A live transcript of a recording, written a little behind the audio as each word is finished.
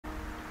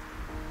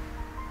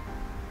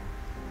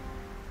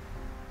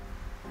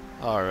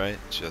Alright,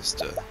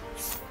 just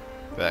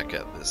back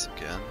at this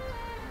again.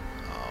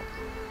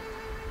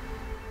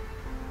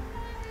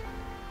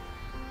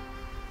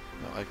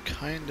 No, I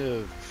kind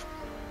of...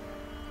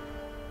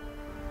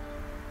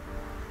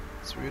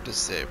 It's weird to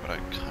say, but I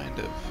kind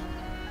of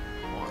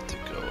want to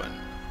go and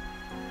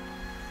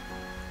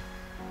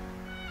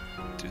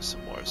do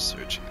some more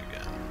searching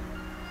again.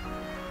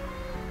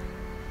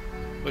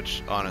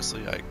 Which,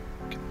 honestly, I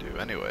can do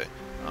anyway.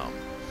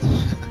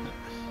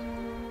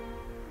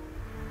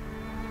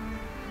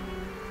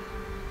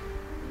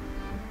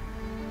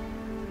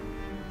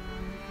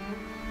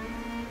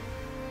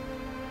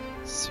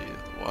 See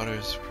if the water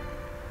is...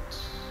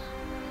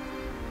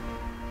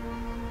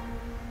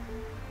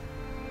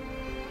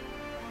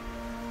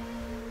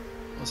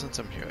 Well, since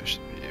I'm here, I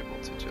should be able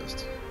to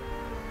just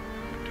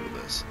do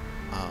this.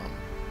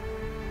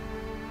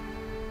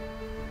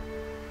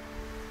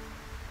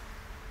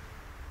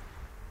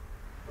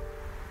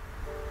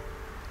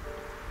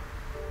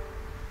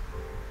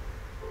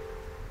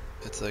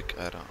 It's like,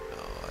 I don't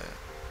know,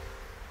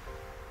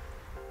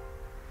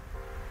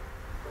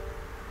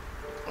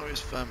 I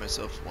always find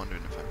myself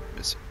wondering if I'm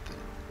missing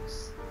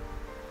things.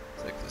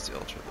 It's like this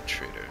Ultra the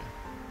Trader.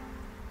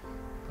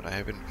 But I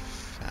haven't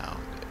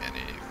found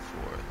any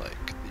for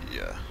like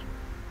the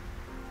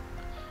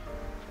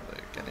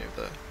any of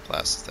the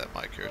classes that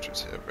my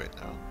characters have right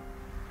now.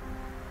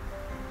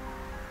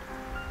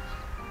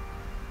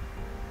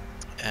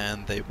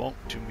 And they won't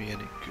do me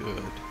any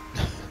good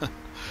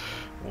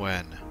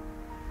when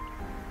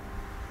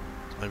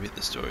I read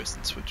the stories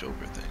and switch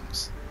over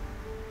things.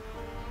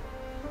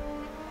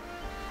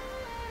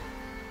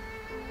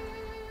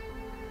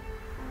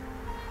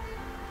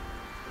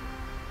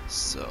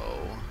 So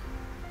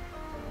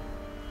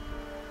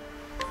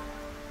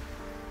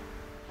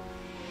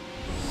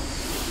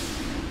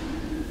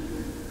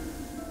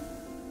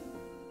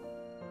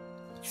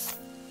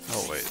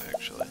oh wait,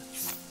 actually.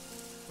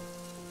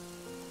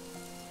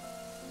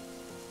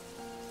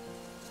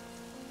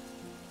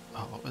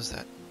 Oh, what was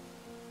that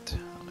town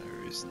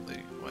I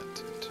recently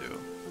went into?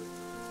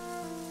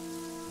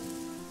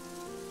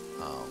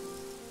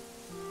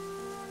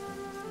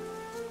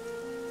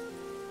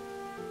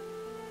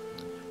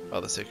 Oh,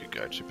 the Sacred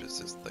Guardship is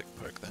this like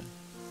park there.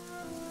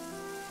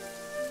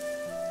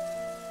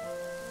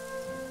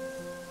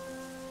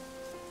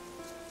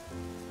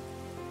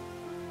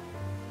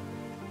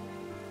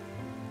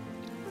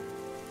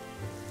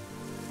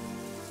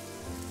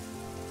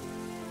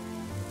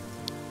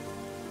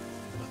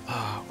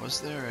 Was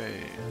there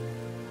a...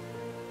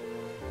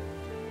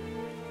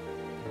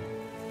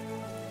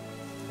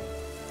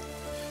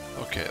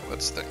 Okay,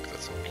 let's think.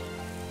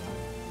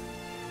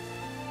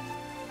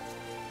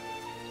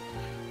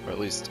 Or at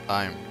least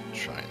I'm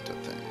trying to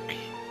think.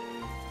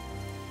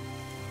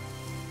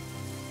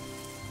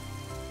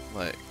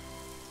 Like...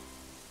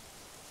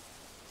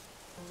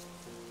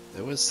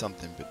 There was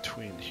something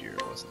between here,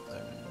 wasn't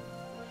there?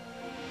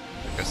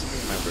 Like, I seem to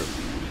remember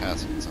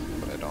passing something,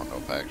 but I don't know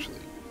if I actually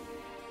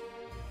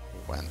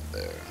went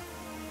there.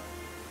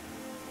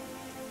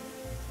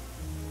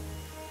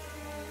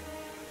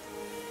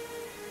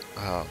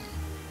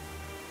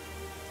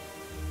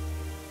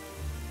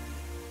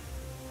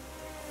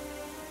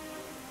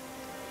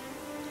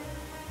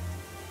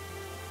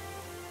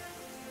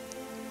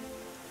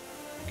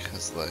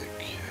 Because like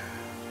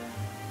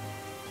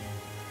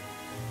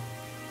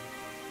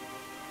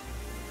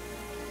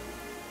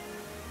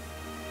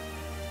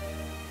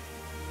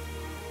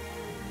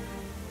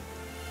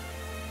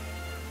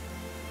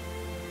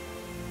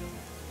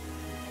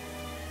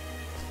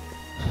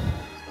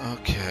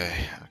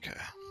okay.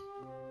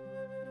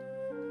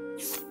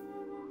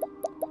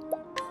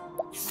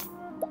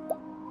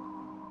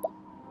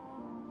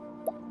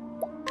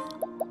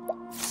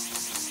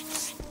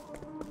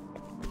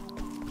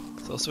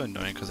 It's also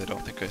annoying because I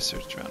don't think I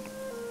searched around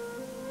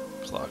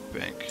Clock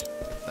Bank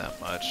that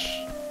much.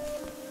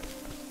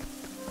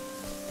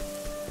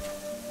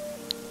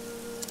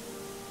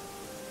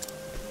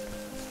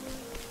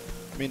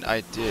 I mean,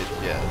 I did,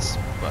 yes,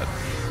 but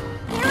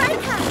Here I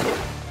come.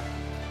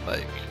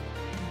 Like,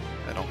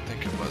 I don't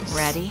think it was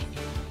Ready?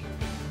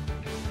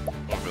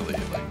 overly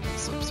like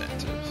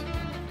substantive.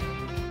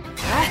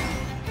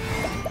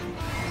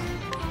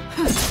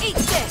 Eat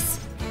this.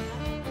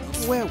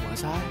 Where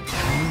was I?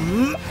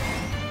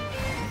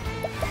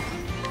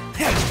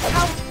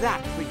 How's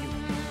that for you?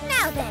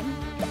 Now then.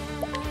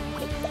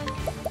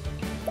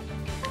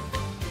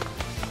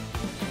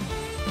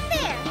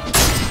 There.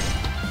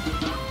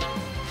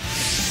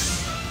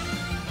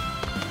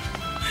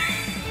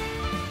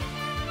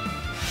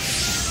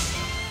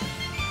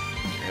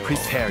 Okay, well,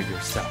 Prepare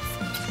yourself.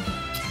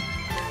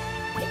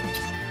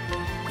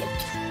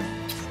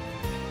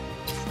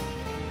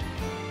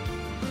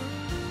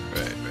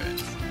 right.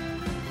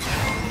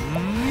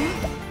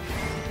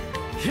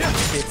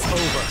 It's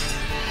over.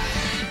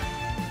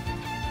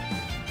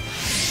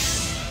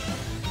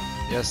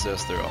 Yes,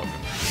 they're all good.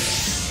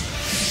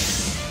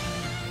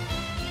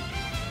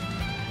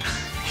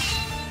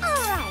 All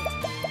right.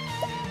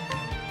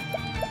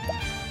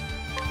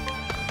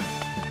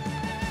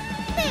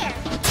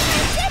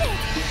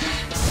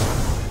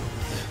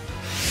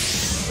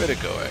 Way to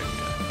go,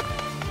 Agnia.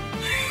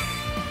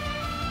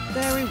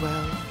 Very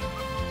well.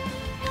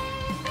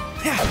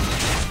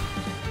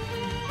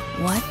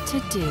 What to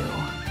do?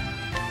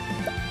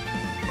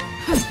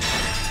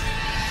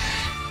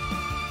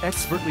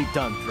 Expertly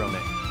done, Throne.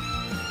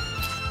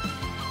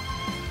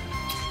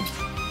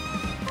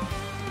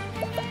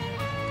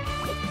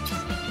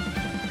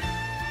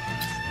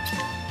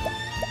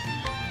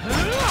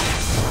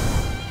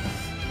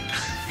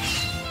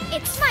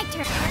 It's my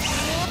turn. I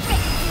will do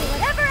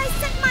whatever I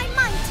set my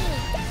mind to.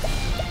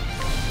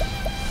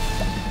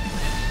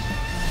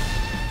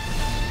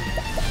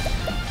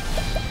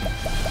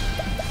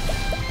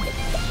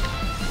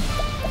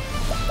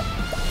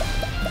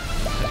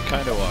 I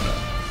kind of wanna.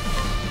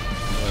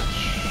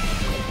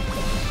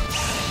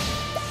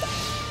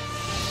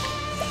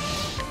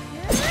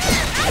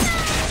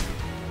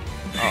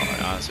 Oh, I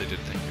honestly did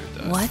think you would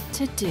die. What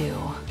to do?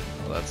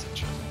 Well, that's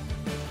interesting.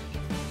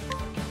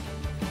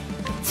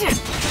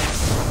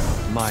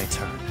 My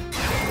turn.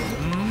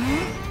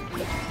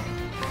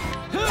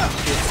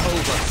 It's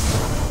over.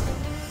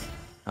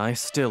 I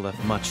still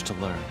have much to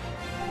learn.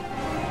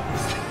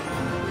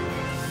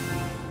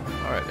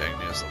 Alright,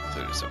 Agnia's level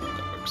 37.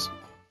 That works.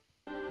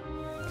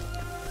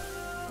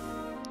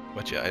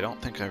 But yeah, I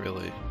don't think I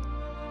really.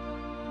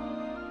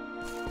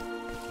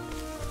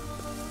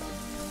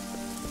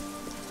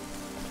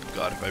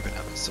 God, have I been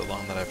having so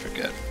long that I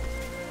forget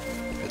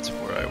it's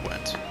where I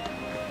went.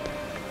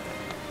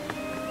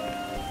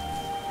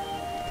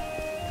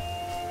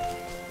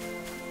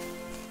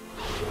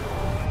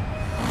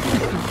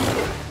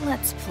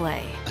 Let's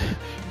play.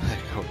 I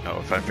don't know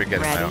if I forget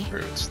my own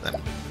roots, then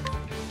it'd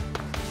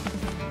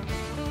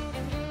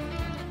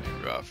be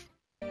rough.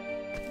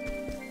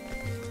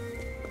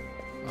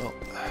 Well,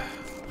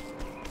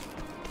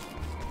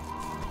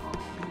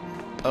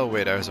 oh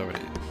wait, I was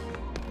already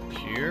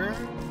here,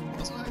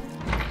 wasn't I?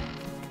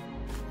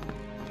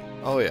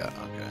 Oh yeah,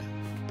 okay.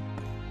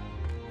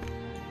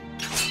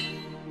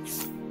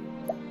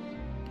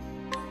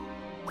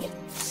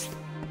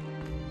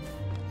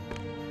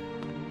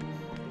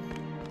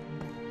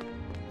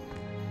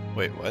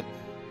 Wait, what?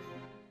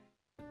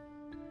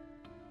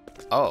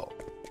 Oh.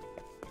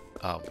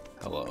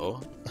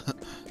 Hello.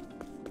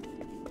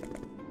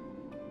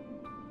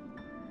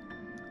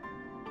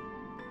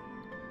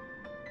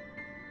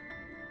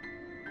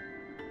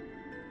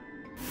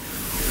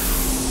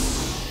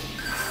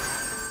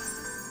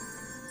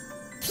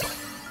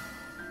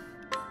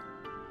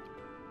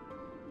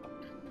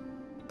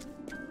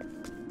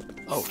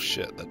 Oh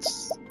shit,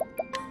 that's...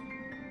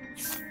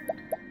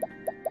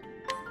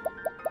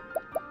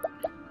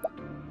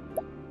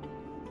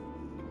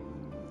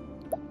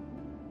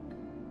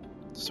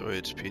 Restore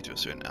HP to a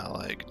certain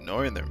ally,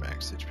 ignoring their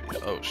max HP.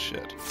 Oh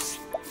shit.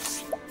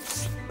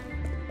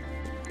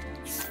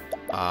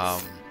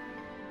 Well,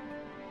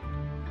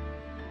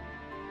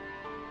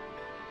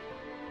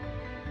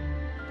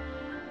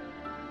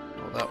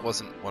 that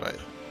wasn't what I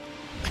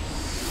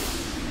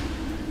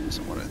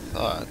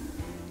thought.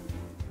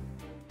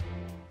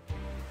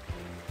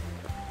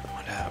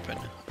 What happened?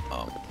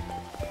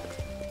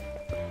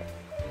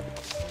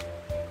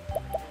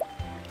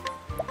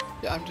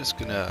 Yeah, I'm just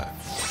gonna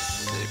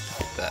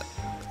save that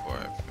before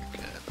I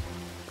forget.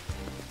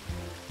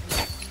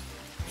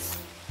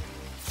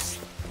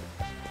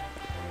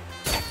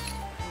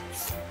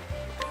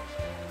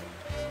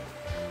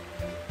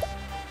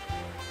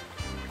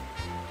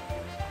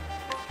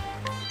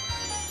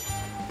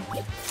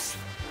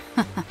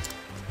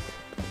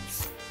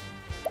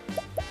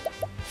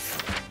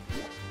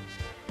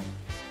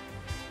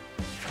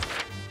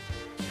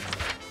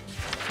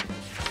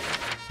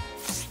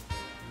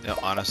 Yeah,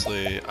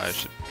 honestly, I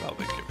should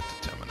probably give it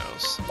to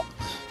Temenos.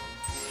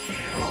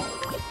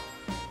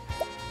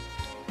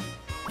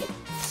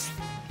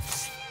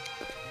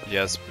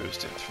 Yes,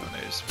 boosting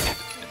Funes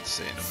with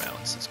insane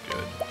amounts is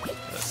good, but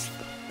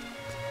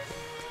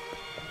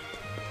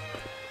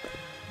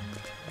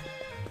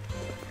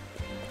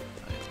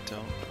I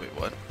don't. Wait,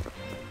 what?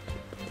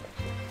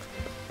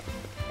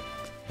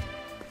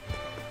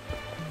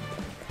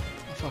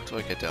 How the fuck do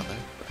I get down there?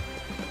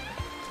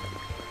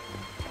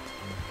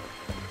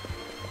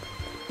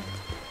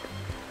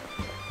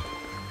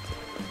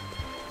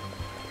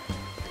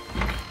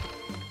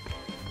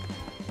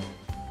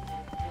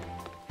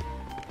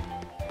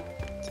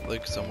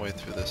 Like some way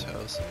through this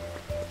house.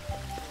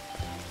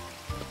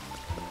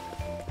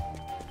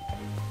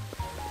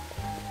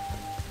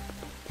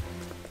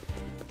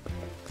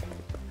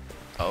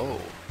 Oh.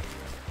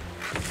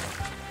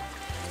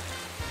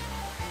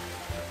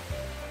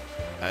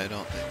 I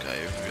don't think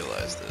I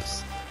realized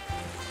this.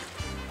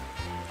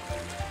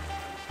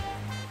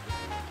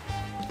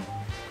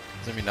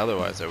 I mean,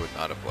 otherwise I would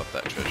not have left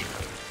that treasure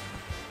out.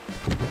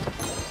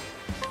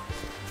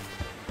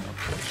 I'm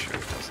pretty sure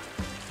it doesn't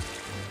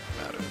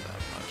matter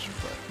that much,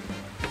 but...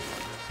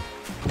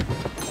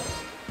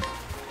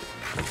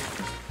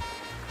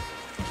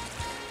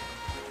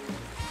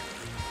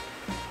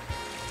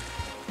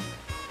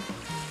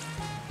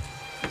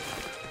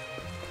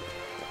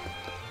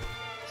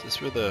 Is this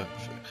where the...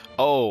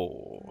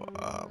 Oh!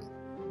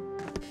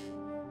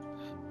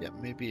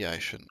 maybe I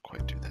shouldn't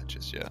quite do that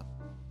just yet.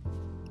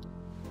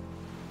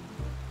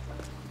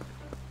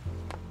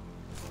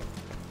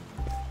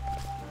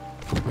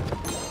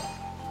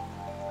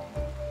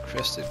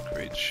 Crested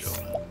Great Shield.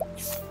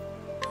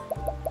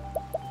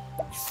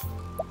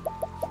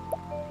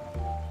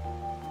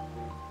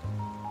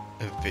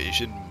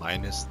 Evasion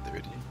minus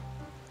 30?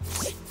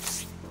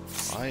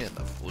 Why in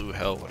the blue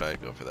hell would I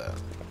go for that?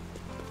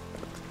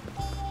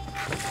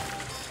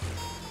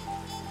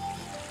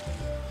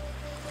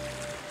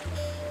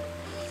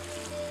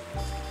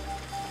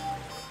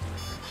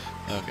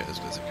 Okay, I was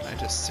gonna say, can I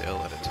just sail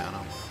out of town?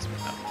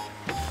 No.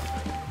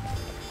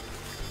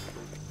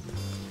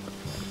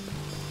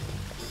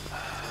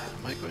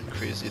 Am I going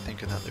crazy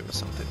thinking that there was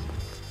something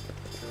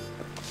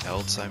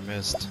else I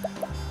missed?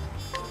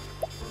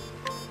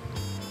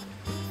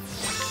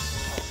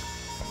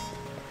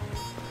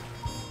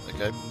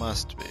 Like, I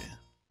must be.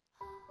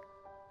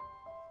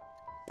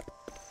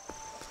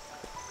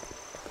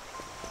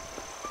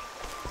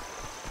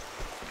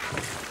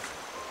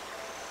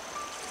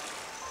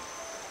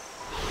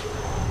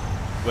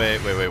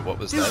 Wait, what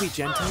was that? Be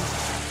gentle.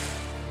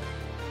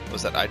 What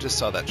was that? I just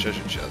saw that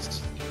treasure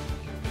chest.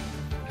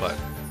 But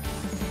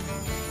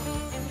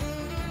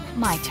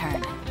My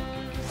turn.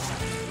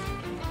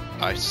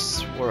 I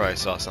swore I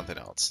saw something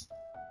else.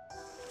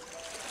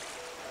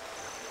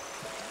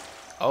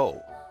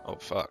 Oh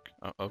fuck.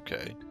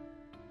 Okay.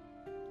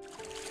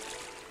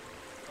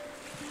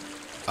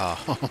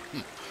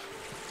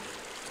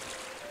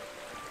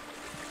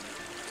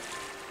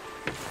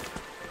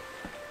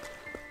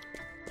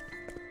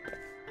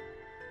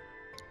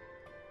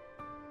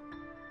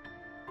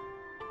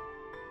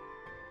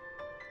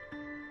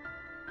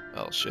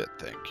 Well, shit,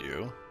 thank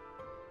you.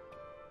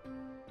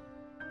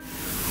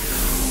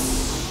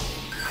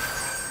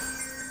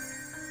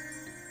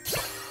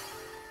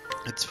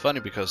 It's funny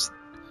because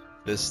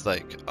this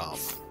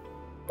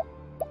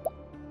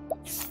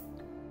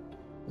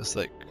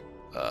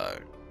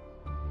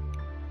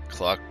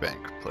clock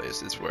bank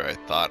place is where I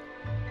thought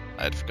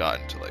I'd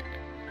forgotten to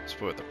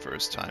explore the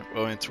first time.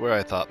 Well, it's where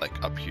I thought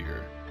up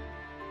here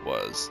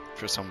was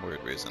for some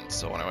weird reason.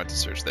 So when I went to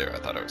search there, I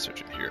thought I was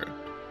searching here.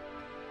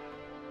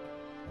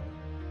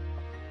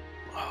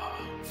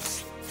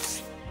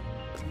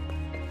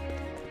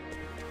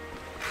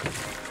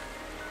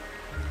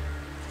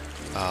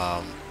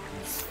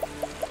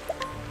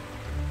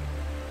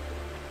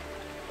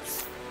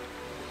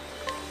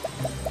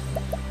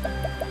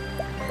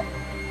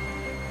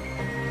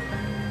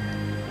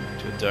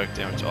 To dark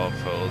damage all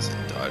foes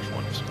and dodge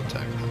one physical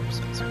attack with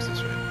 100%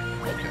 success rate.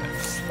 Okay.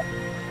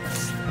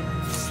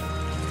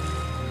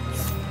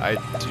 I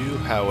do,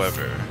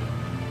 however,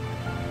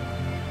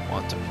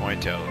 want to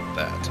point out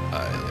that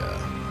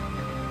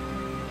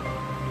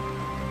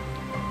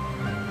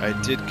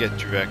I did get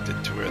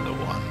directed to where the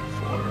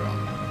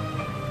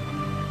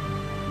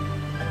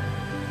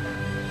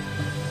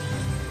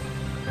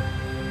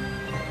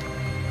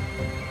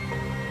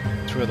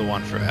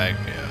one for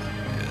Agnia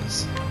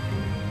is.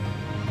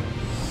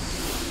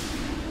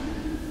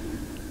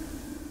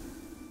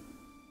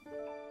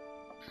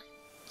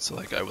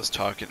 So I was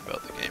talking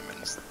about the game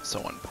and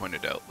someone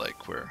pointed out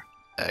where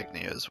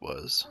Agnia's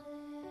was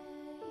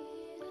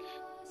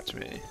to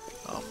me.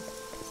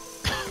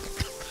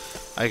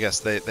 I guess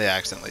they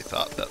accidentally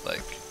thought that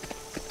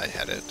I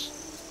had it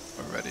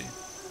already,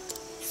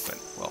 but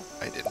well,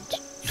 I didn't.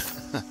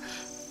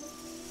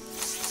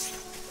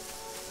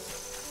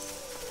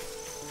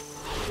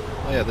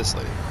 Oh yeah, this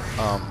lady.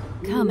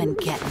 Come and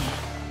get me.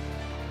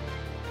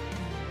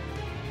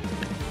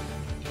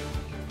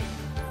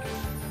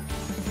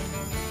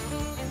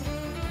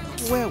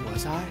 Where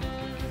was I?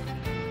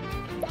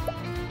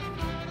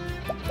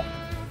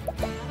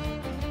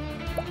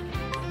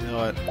 You know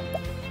what?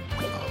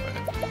 Oh,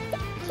 right.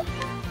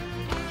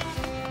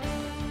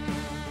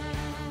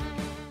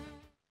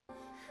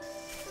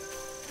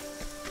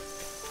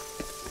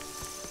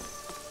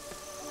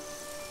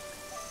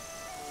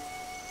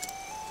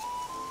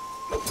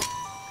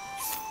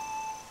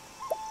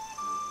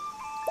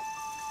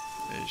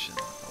 Vision.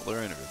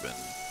 Alluring ribbon.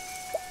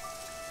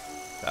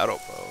 Battle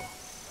bow.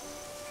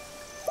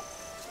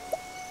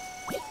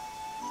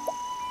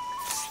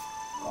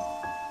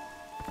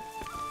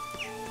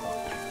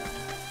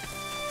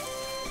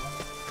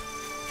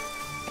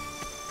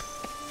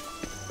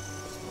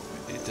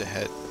 To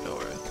head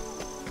north.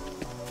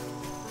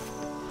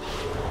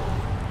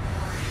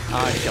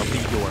 I shall be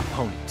your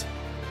opponent.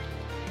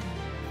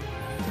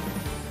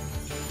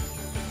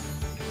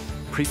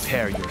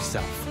 Prepare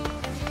yourself.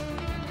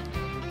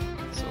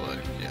 So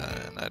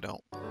yeah, and I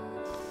don't.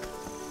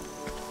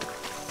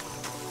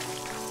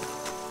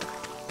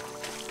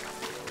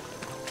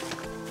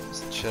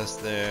 There's a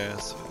chest there,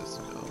 so let's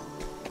go.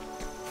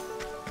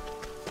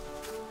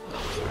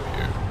 Through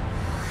here.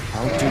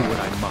 I'll do what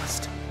I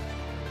must.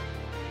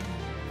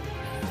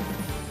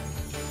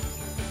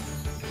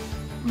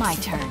 My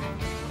turn.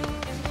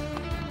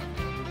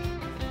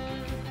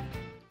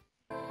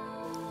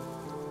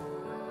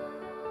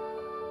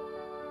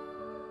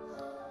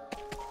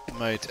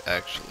 Might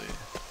actually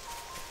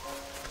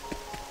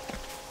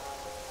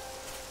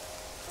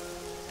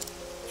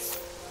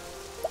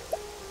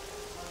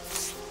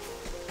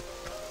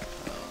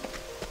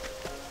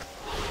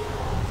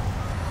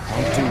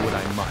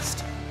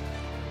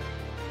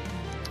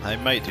I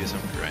might do some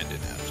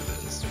grinding after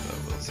this, but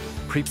we'll see.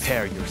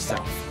 Prepare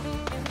yourself.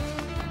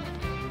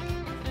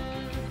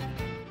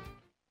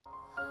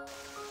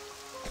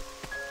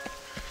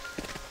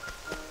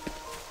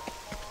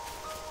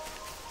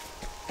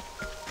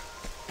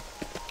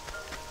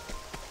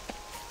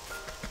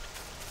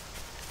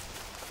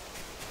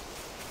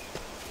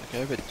 Like, I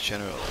have a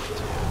general idea,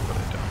 but I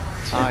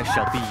don't. I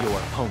shall be your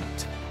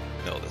opponent.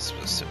 know the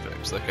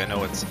specifics. Like, I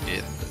know it's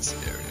in this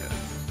area.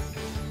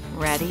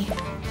 Ready?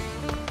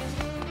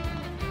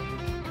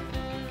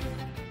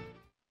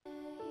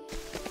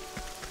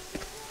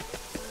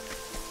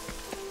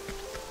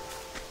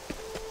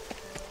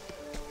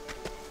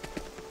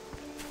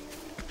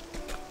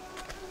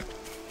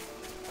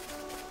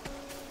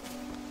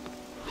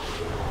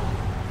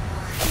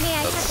 May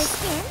I have this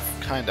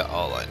chance? Kinda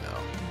all I know.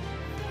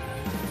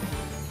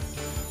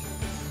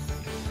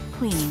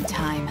 Cleaning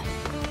time.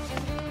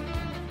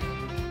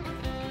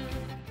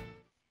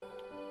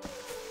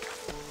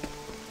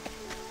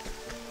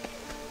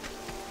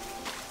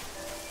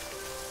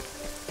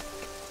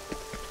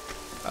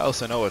 I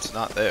also know it's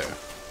not there.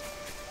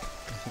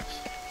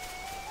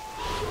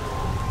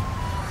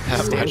 Have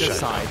my Stand shot.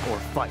 aside or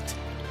fight.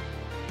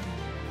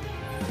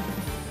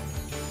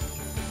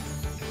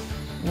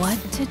 What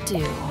to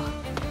do?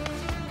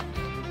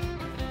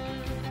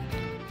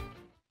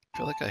 I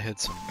feel like I hit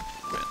some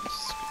wind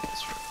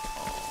skills for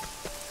all.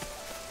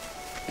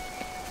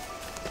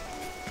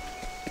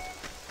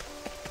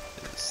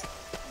 Is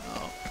no.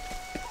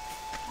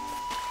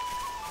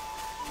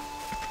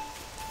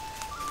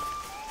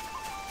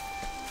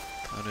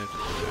 How did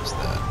there's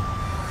that?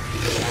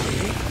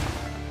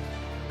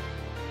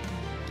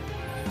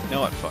 You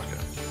know what? Fuck it.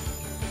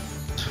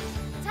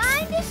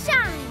 Time to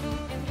shine!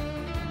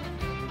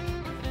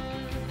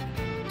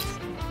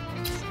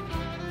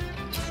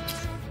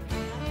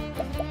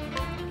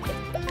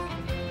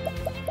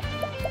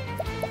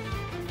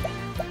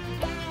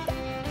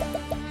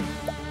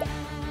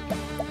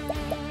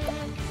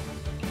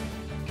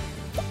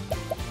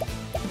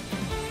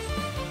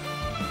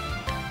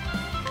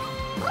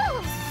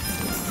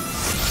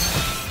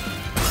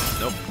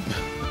 Nope.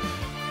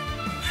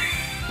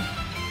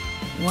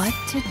 What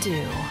to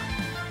do?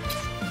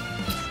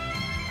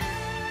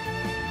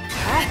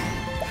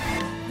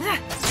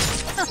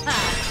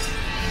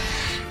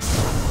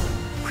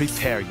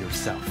 Prepare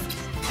yourself.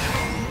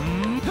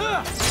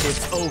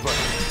 It's over.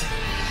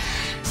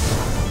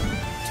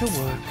 To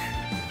work.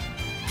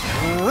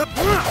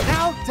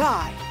 Now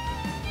die.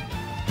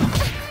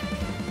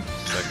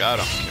 It's like, I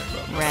don't care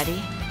about that. Ready?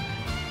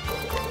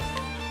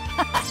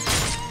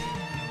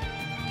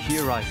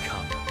 Here I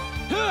come.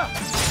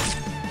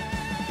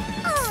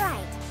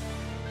 Alright!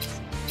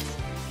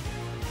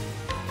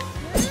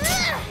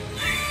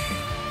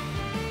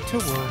 To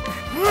work.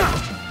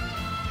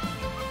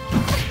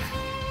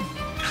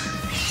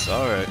 It's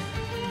alright.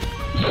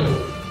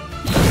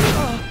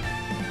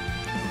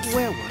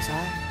 Where was I?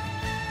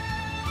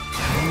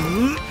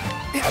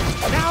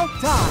 Now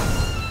die!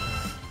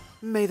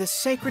 May the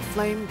sacred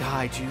flame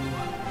guide you,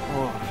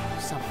 or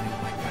something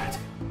like that.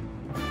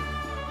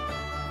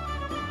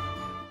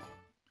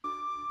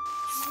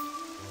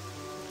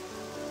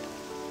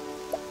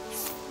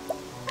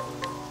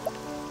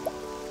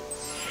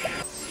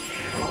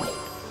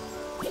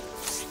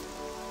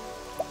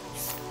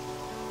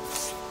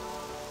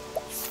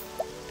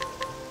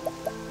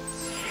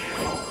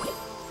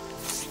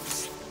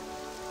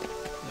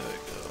 There we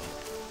go.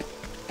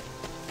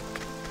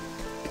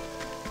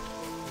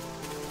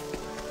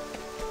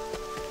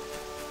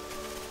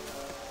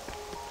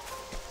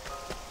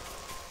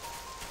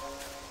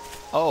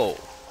 Oh.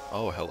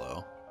 Oh,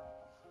 hello.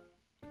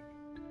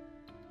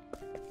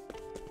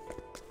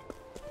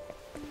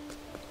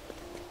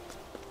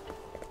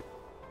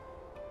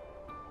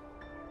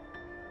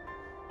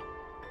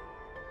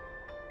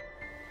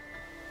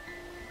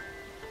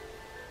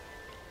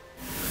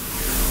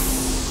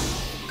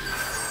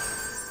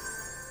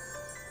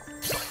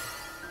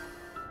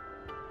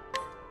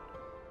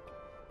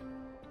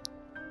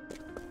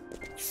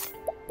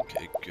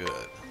 Okay,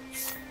 good.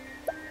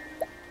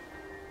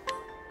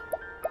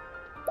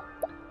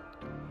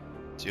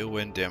 Deal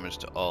wind damage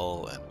to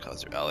all and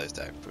cause your allies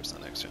to act first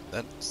on next turn.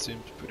 That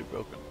seems pretty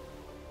broken.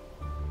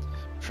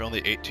 For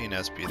only 18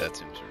 SP, that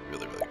seems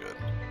really, really good.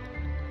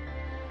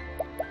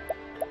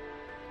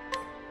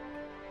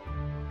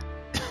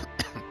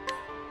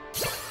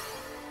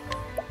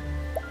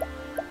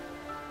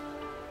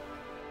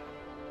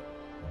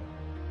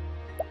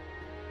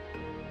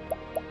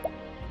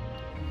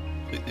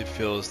 It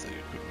feels like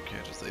equipment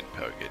can't just lay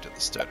power gauge at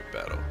the start of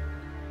battle.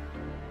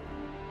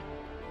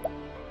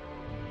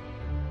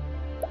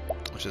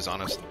 Which is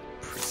honestly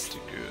pretty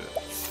good.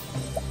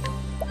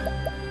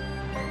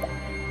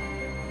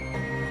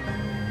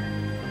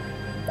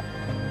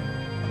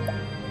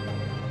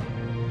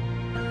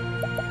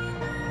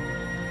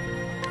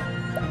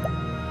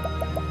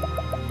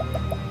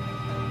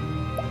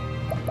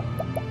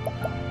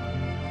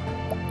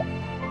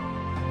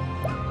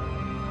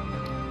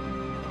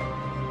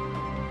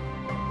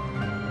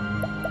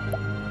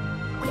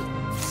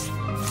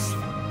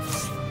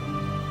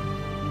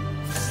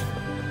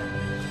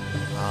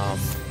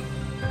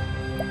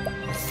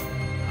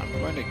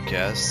 gonna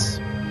guess.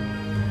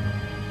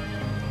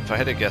 If I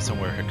had to guess on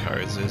where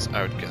Hikari's is,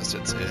 I would guess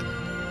it's in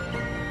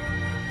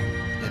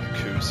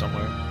Ku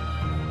somewhere.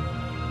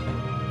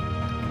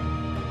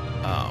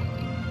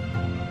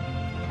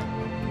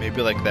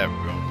 Maybe like that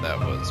room that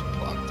was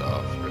blocked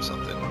off or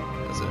something.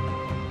 Is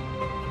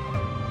it?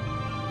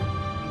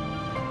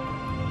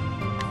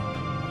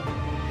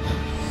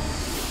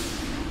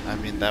 I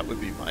mean, that would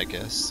be my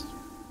guess.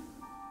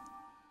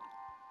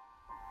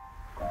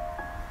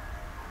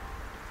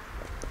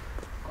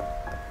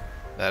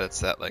 That it's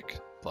that like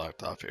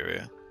blocked off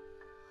area.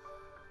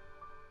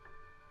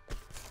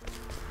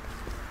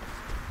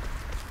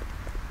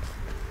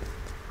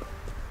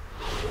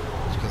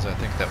 Because I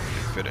think that would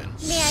be fitting.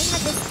 May I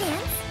have this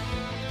dance?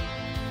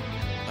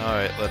 All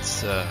right,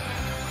 let's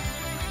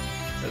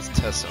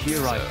test some.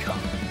 Here I come.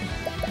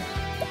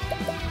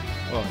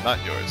 Well,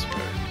 not yours,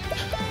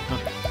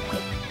 but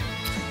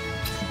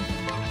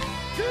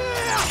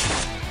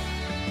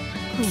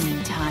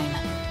Cleaning time.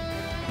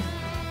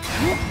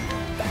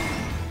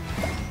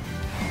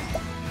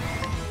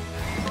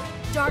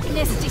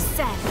 Darkness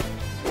descend.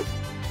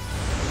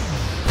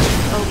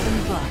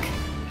 Open book.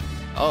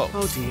 oh,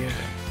 Oh dear.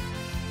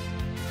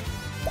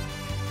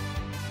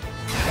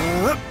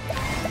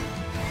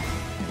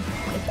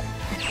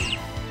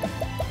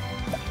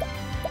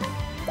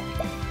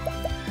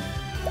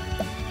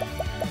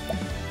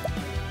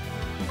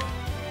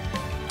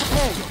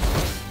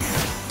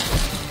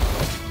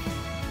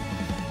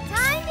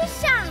 Time to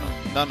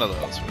shine. none of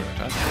those worked,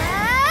 huh?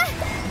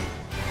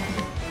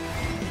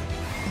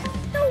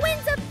 The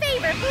winds of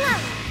favor blow.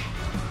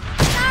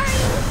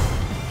 Sorry.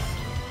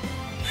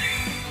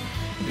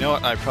 You know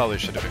what? I probably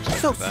should have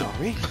expected So that.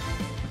 sorry.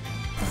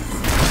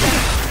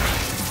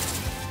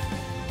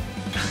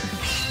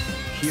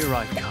 Here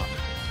I come.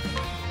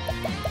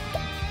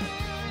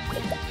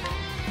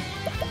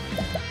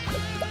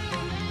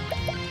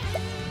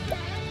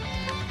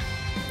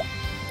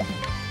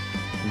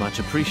 Much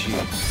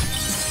appreciated.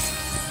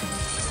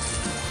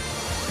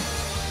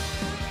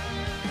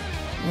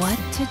 What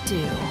to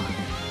do?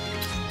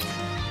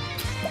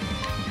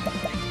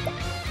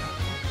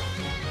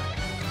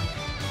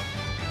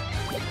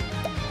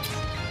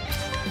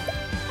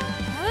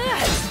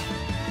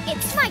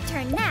 It's my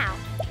turn now.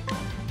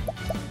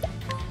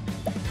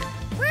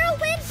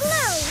 Whirlwind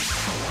blow.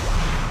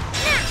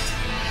 Now.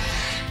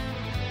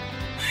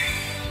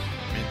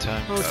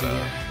 Meantime, Oh, gotta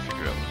dear.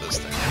 figure out what this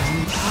thing is.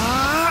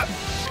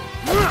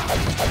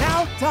 Now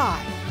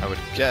die. I would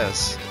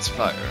guess it's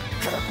fire.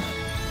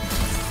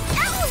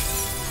 Ow!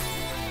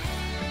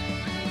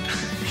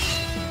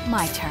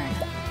 My turn.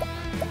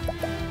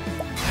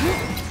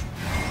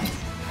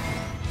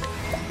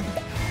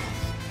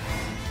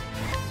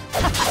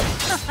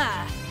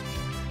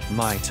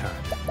 My turn.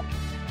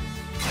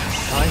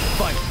 I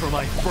fight for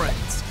my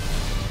friends.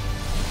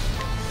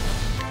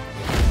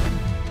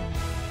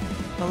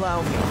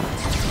 Allow me.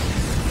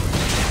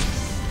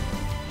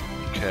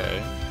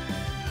 Okay.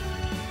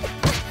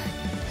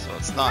 So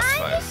it's not Time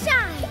fire. to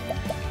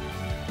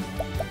shine.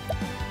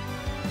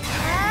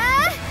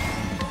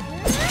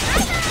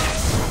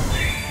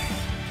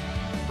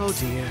 Oh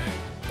dear.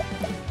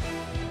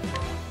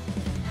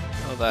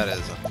 Oh, that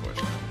is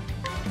unfortunate.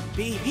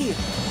 Be healed.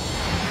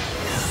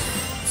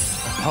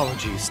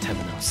 Apologies,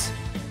 Temenos.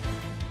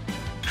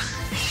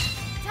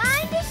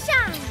 Time to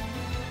shine.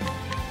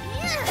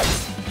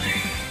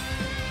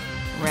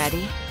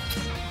 Ready?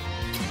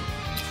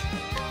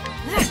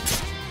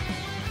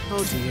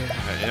 Oh dear.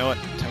 Alright, you know what?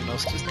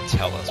 Temenos, just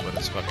tell us what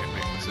his fucking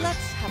weakness is.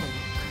 Let's have a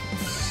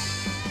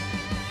look.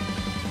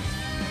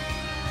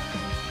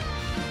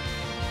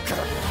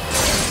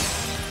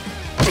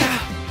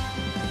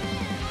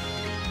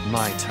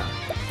 My turn.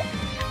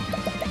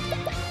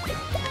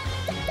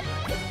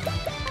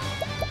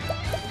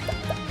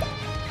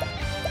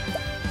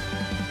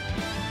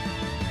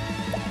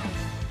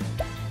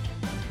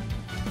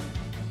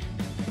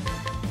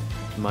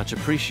 Much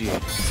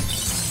appreciated.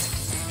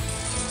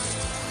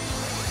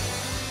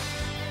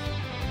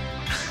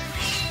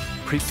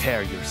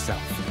 Prepare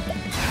yourself.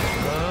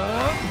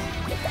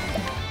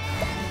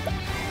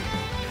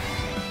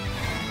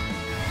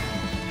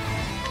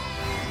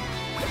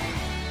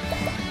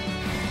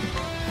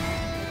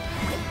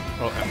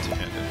 Oh,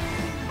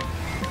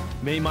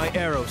 empty-handed. May my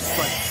arrow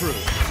strike true.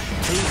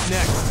 Who's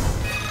next?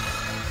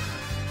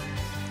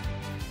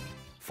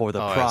 For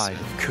the Oh, I pride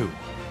see. of Ku.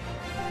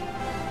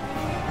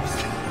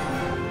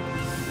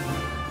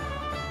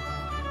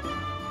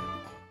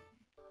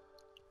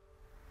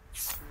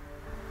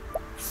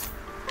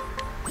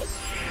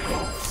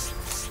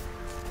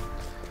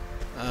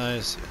 I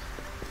see.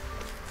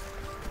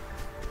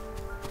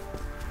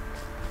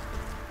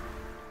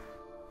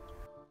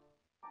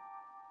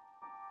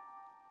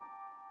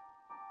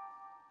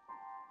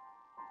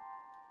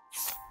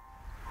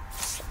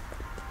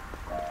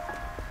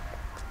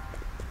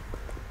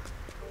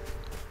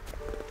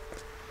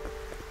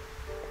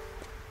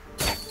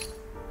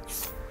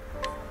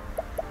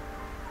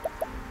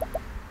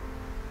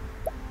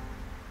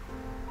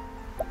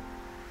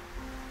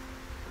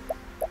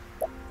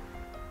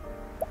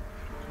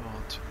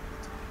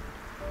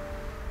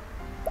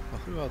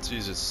 Who else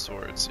uses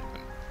swords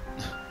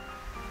even?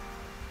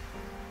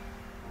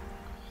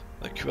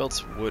 Like, who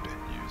else would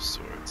use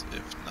swords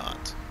if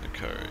not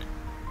Akari?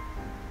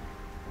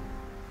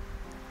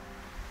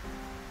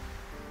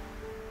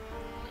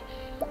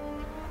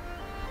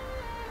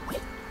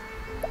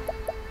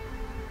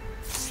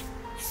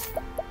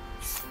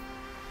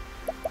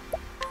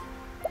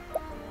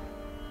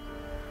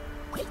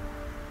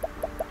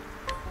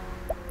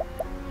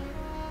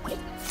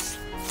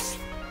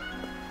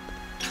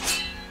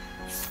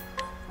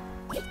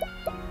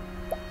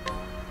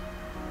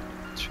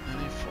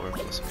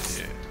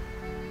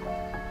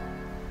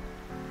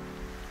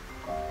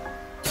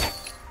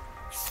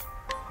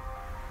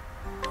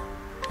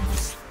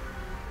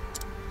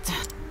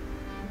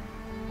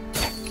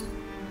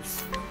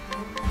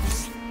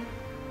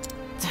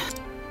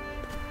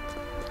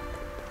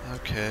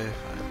 Okay,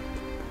 fine.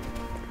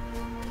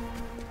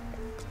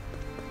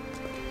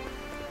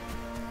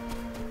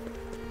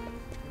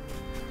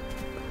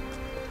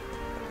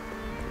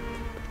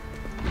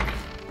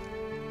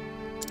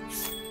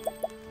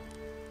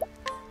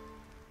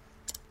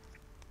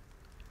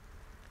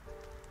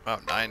 Wow,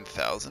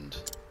 9,000?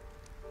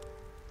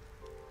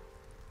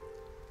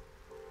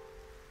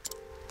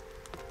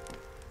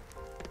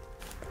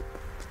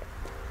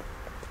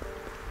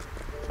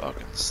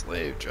 Fucking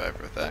slave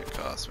driver at that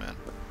cost, man.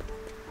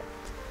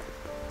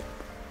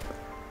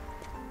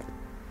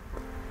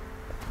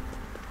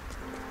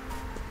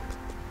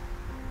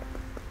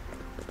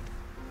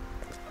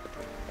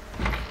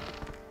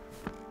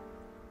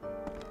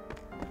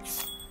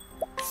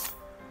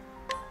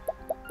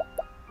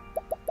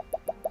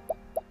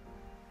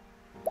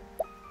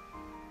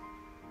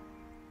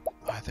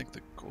 I think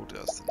the gold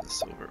dust and the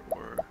silver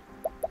ore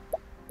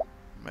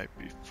might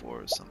be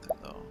for something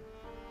though.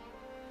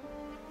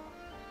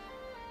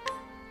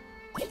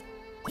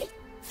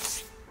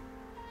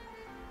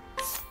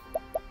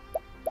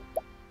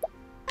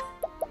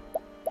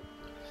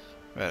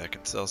 Right, I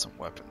can sell some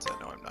weapons I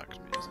know I'm not going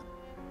to be using.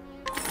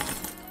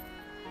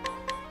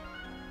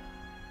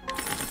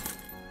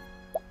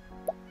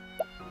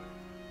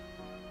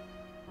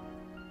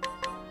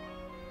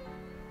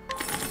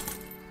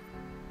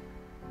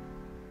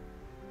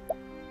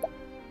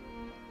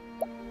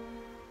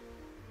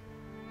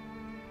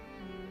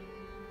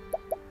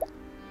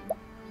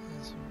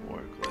 There's a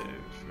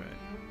warglaive, right?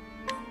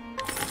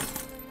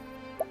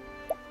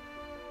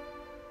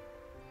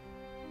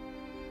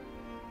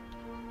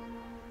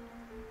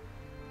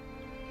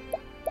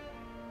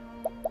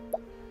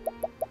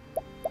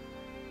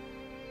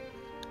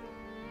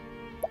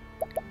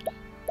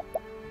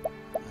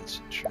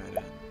 Let's try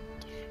to.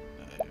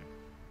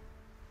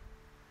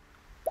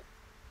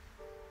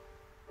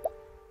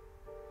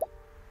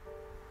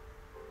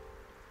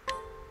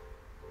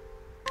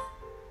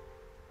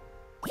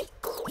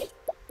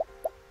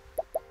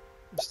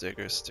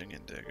 Digger,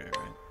 stinging digger,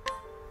 right?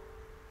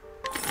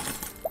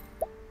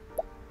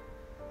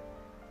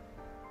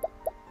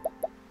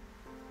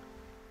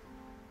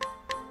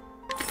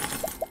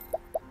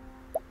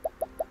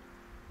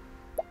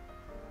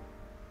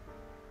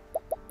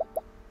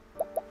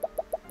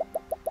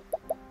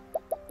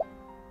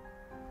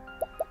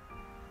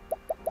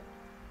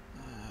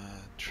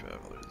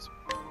 Travelers.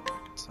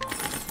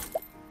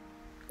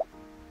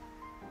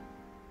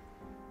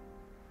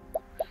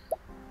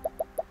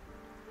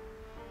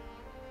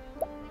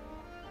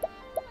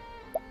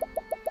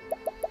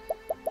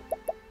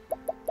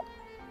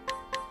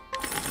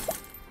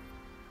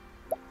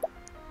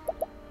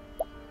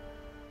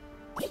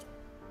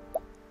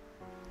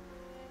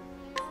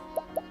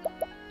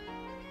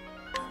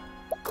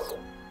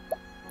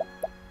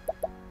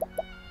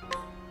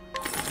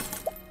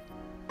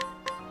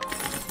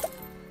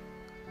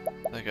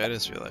 Like, I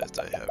just realized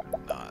I have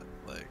not,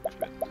 like,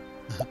 been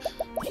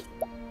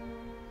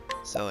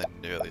selling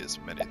nearly as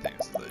many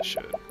things as I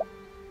should.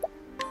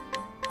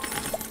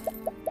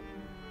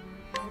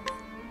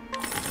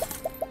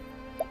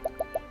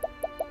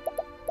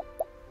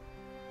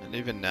 And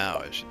even now,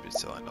 I should be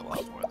selling a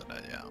lot more than I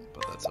am,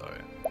 but that's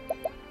alright.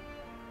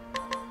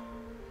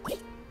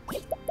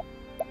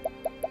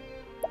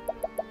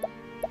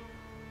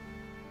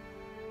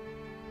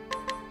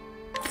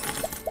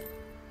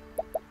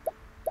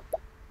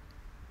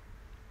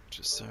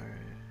 Just sorry.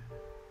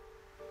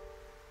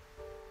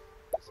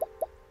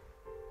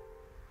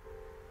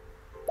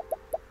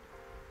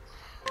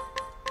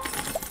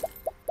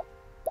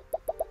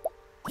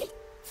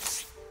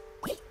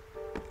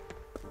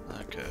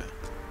 Okay.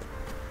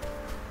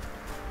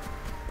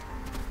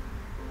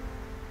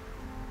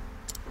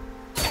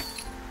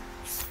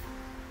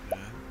 Yeah.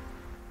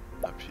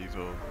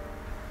 Upheaval.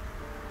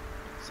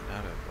 It's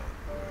not a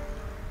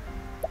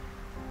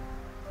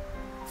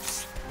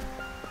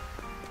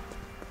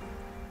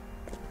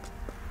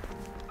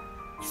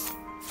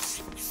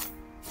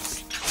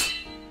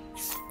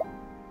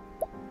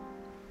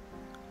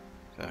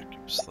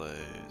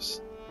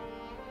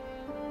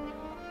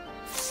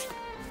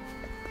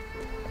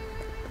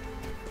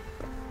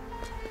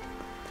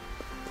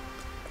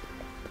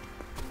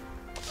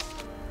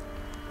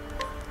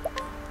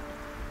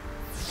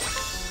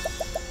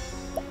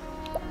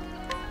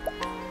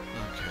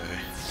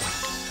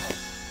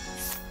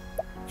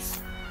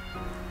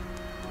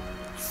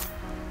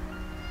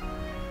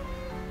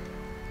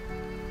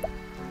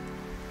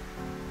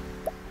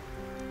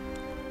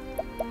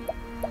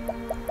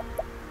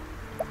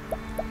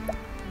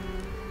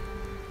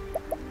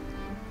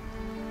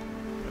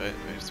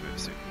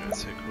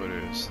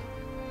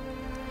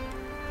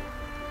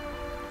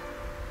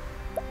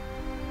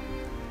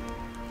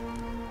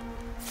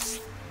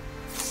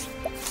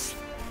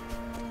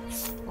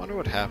wonder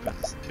what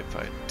happens if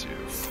I do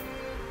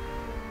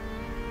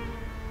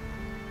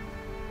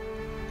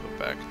go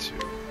back to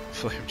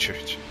Flame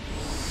Church.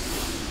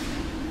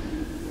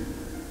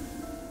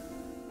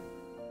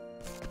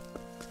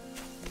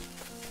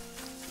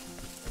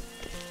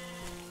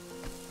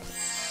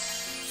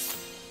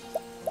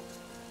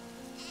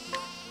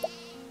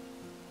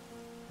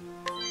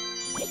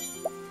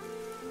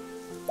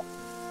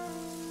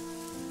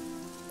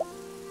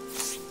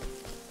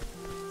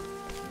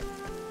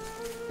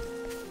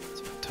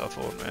 Tough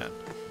old man.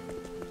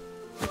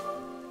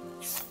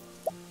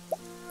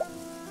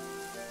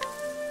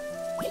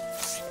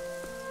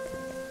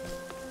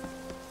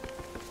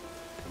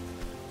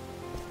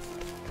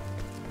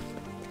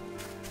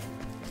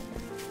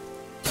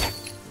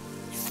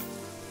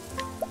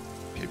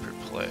 Paper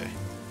play.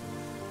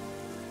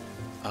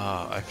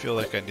 Ah, I feel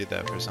like I need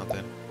that for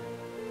something.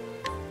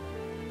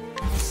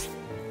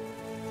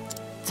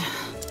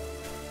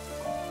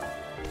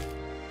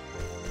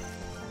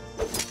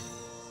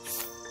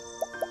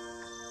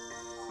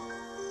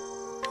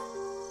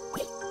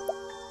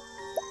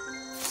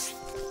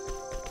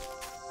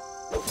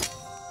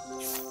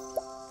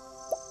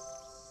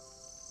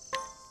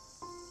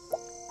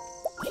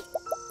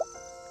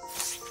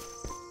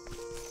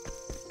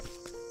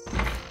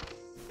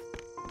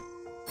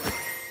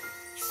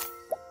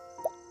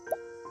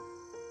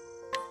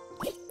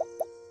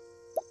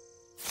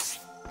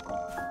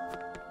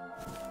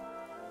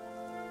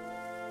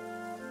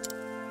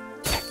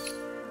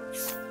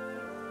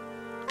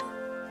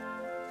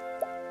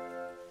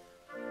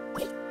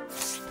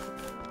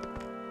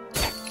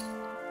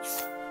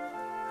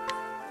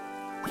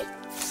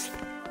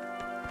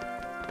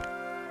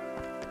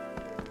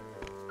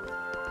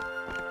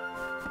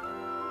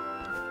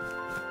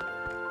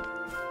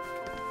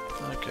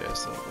 Okay,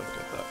 so look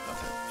at that.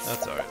 Nothing.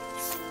 That's alright.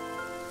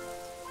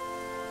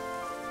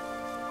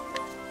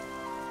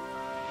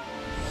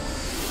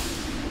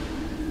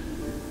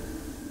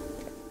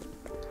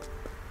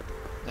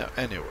 Now,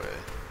 anyway,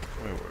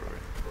 where were we?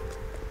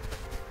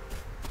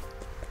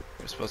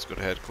 We're supposed to go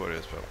to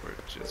headquarters, but we're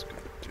just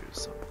gonna do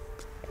some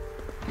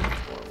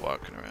more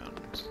walking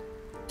around.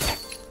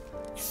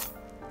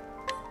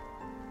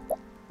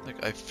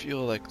 Like, I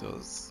feel like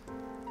those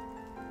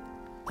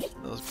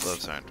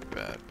gloves aren't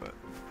bad, but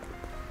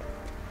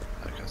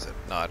like I said,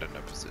 not in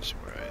a position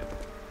where I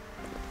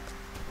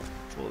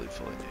fully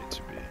need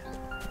to be.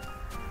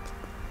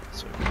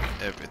 So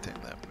everything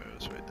that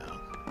moves right now.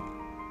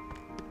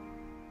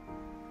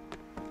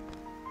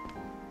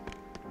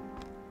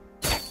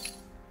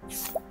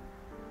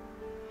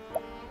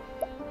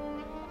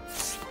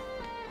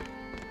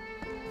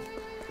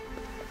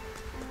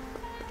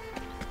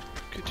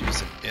 Could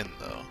use an in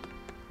though.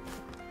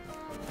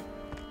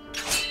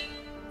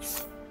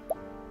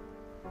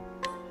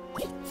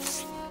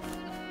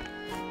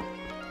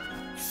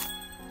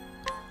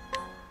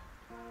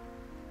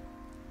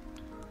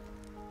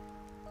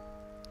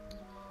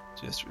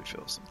 Just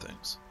refill some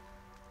things.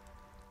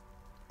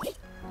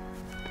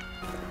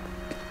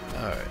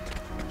 Alright.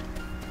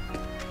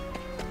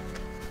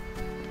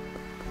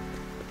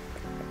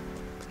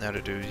 Now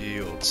to do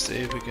ye old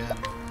save again.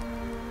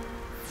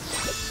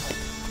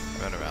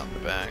 Run around the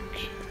back.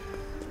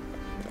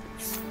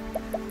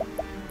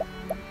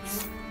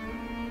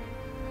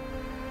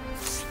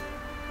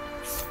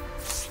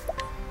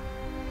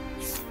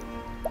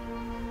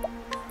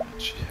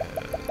 And she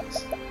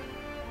has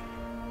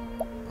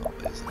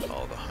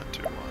all the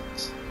hunter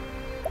ones.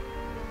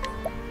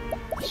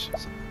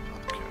 She's in the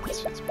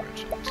podcast, she's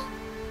merchant.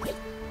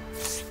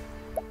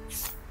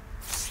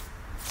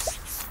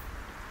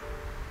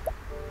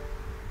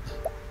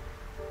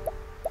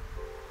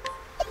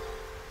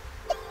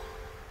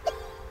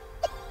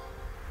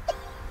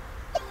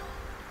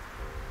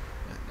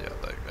 And yeah,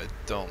 like, I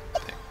don't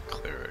think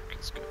cleric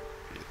is gonna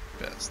be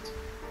the best.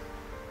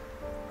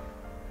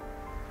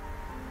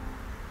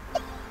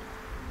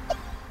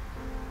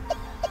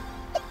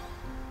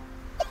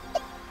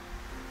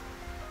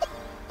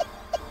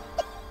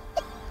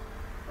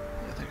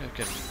 I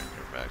can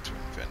go back to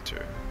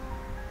Inventor.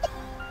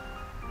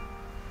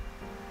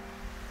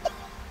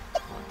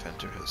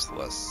 Inventor has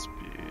less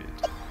speed.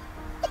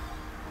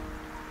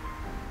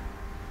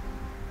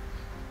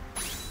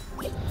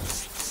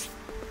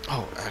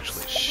 Oh,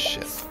 actually,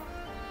 shit.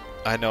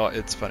 I know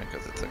it's funny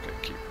because it's like I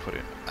keep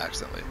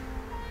accidentally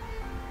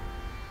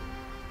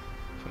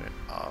putting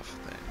off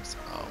things.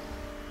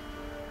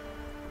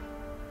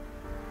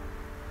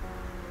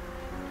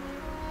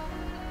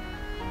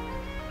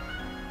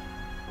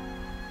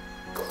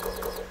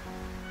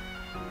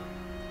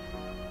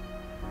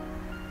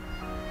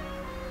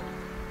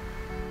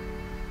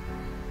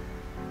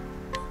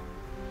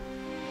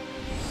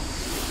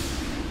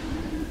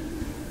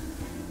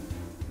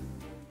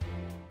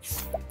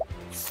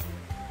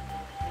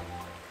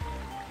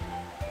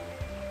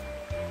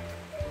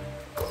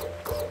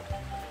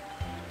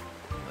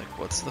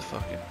 What's the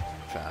fucking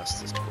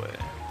fastest way?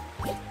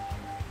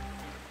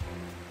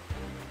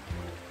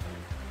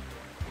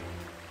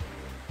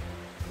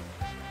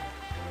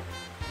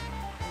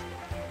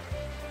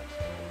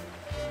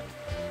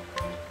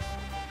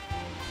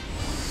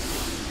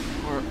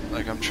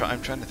 Like I'm trying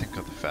to think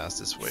of the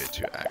fastest way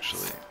to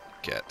actually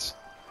get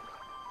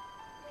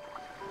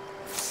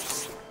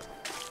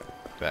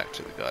back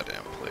to the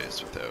goddamn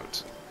place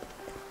without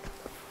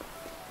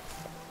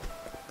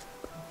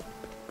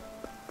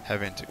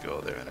having to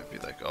go there and it'd be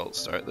like, oh,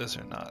 start this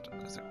or not?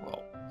 And I was like,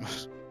 well.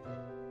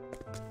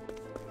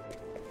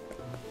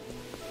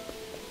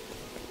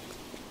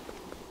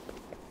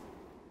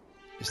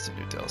 East to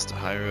New Dallas to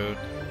High Road.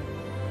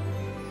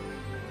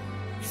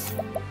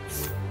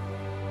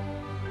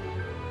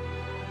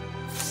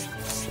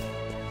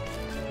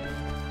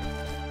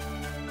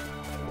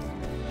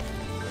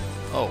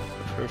 Oh,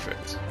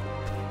 perfect.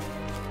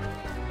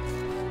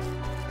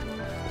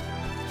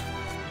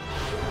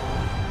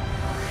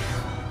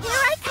 Here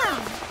I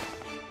come!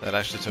 That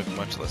actually took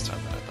much less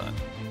time than I thought.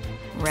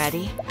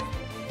 Ready?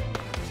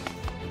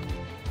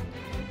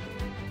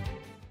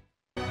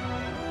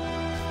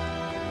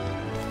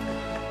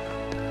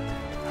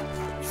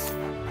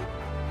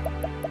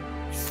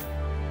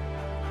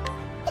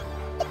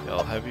 Yeah,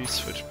 I'll have you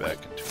switch back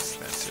into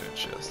Adventure and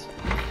just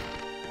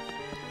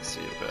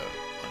see about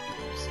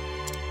monkeys.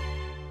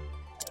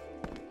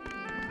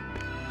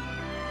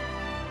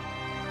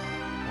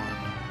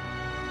 One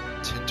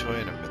tin toy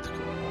and a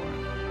mythical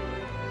horn.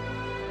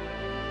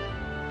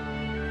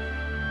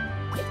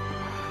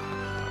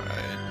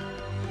 Alright.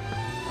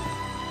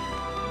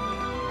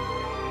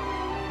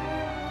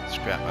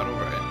 Scrap metal,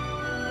 right?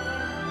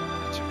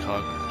 It's a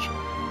cog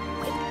natural.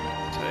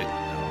 Tight,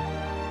 no.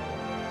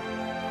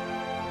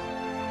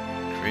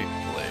 Great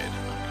blade,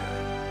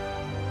 okay.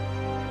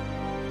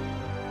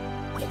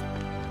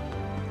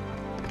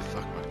 The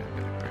fuck am I gonna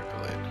get a great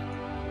blade?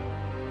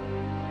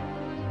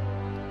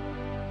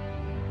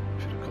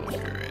 Critical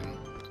earring.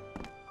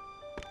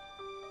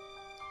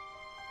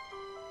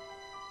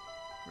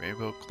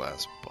 Rainbow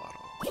glass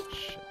bottle.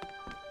 Shit.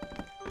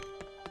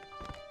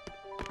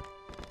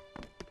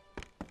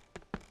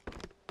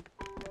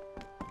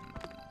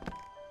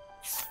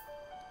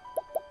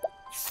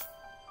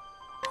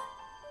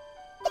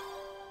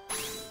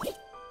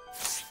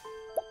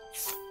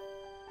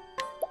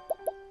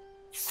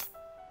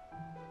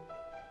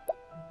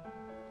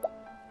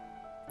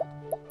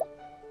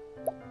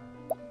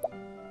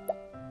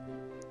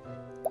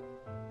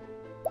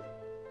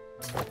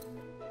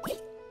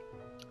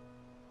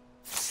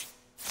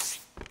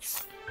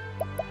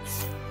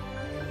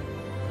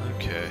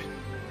 Okay.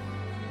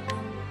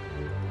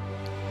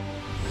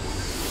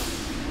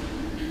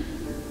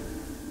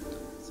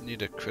 So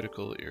need a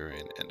critical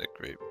earring and a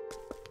great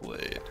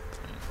blade.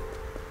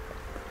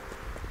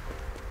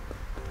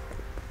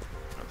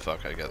 Oh,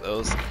 fuck, I got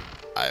those?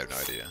 I have no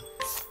idea.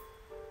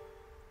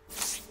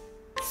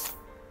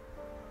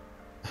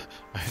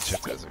 I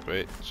checked those. Like,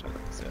 wait, should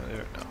I stay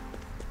there? No.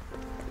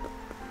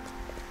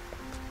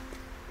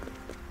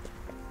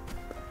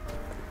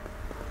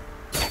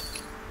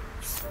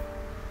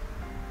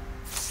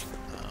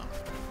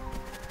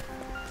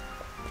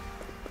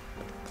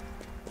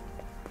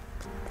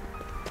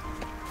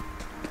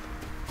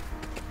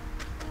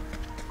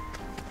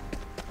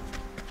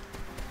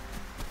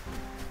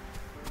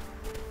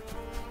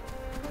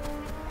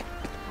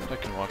 I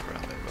can walk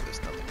around there, but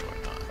there's nothing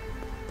going on.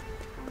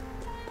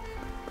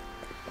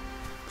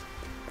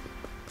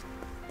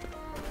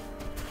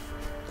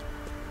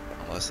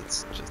 Unless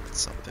it's just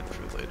something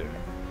for later.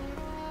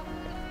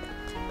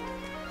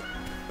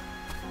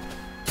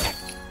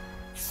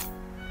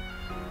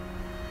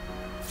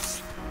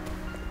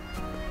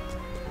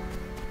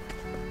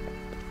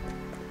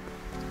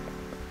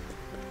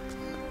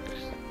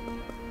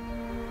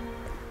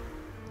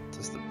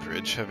 Does the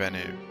bridge have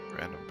any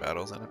random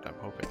battles in it? I'm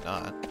hoping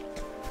not.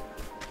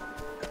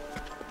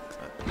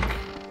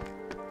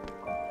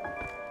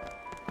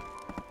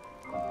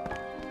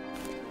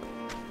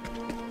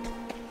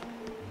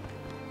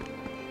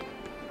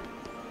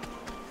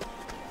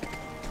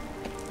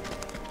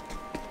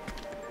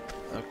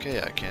 Okay,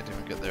 I can't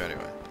even get there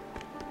anyway.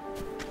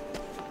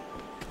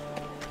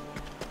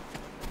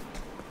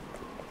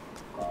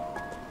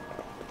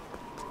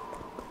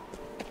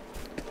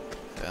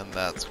 And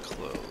that's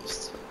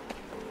closed.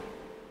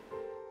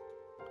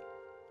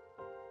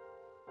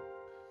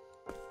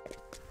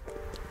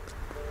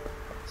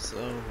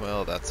 So,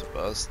 well, that's a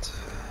bust.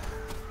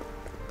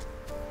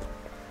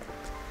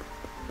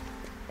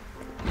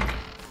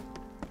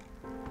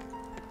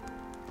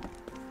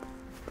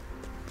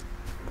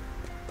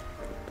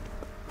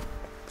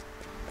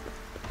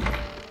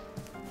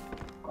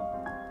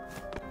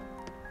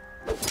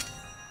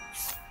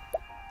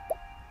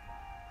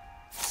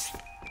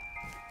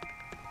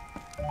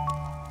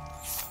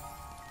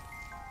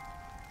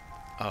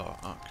 Oh,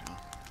 okay.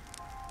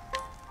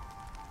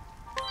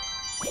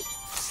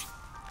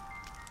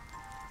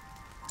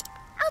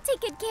 I'll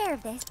take good care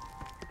of this.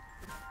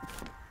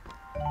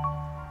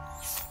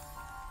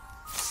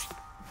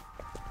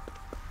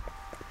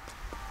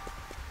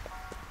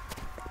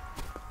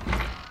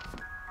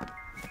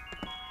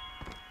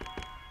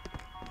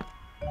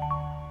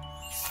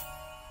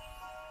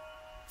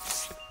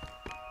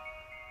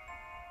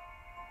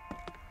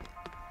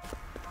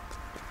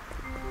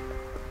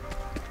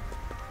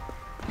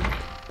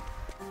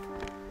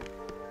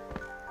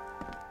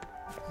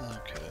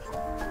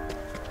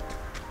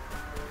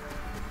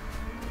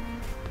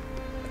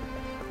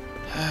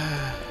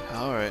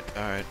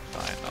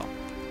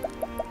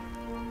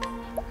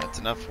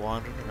 enough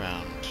wandering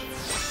around.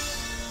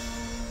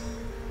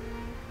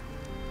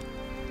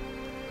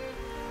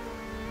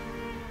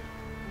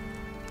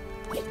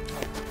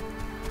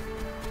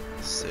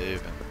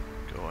 Save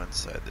and go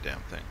inside the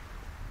damn thing.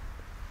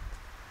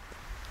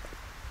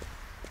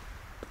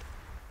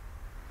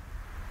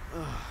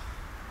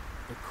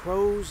 The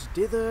crows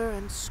dither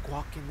and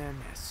squawk in their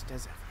nest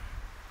as ever.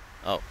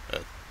 Oh,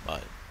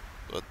 what?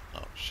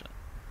 Oh, shit.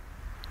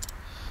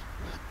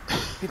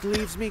 It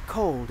leaves me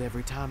cold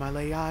every time I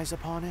lay eyes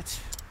upon it.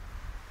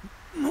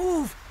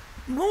 Move!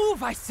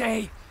 Move, I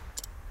say!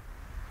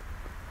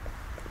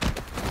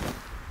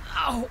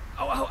 Ow!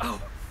 Ow, ow,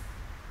 ow!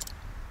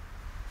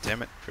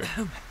 Damn it, Frick.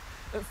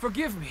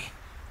 Forgive me.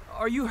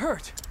 Are you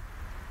hurt?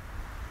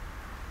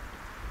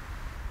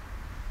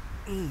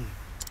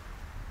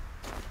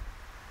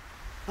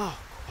 Oh,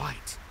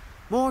 quite.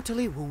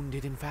 Mortally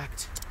wounded, in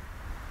fact.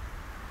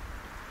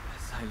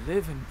 As I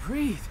live and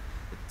breathe,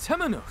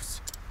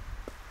 Temenos.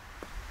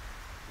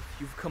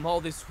 If you've come all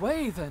this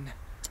way, then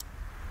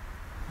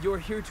you're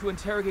here to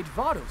interrogate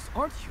Vados,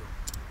 aren't you?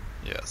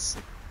 Yes.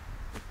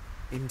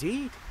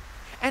 Indeed.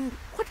 And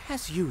what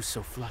has you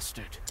so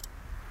flustered?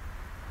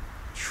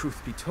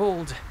 Truth be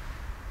told,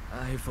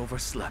 I've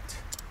overslept.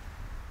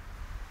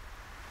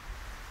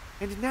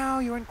 And now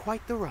you're in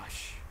quite the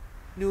rush.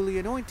 Newly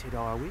anointed,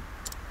 are we?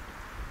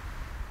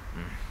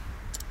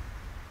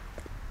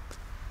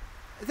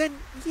 Then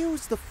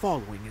use the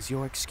following as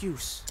your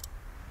excuse.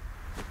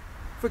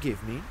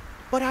 Forgive me,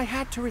 but I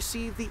had to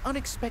receive the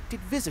unexpected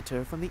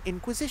visitor from the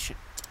Inquisition.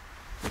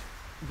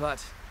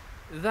 But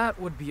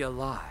that would be a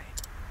lie.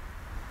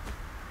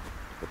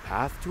 The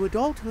path to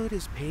adulthood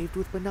is paved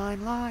with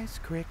benign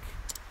lies, Crick.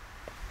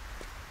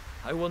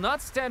 I will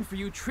not stand for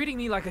you treating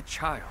me like a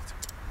child.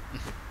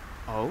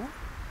 Oh?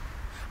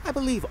 I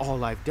believe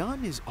all I've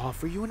done is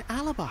offer you an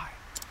alibi.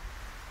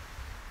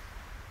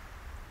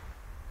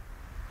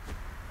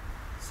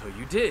 So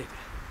you did,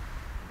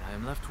 and I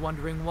am left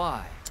wondering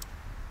why.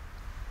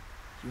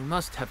 You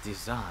must have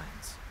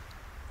designs.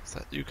 So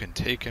that you can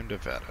take him to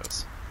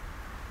Vados.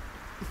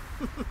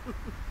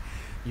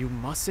 You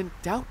mustn't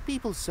doubt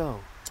people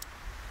so.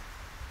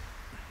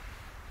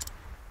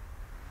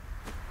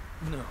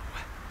 No.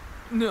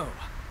 No.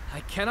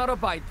 I cannot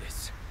abide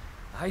this.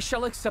 I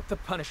shall accept the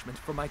punishment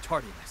for my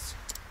tardiness.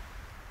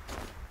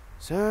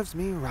 Serves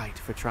me right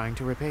for trying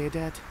to repay a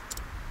debt.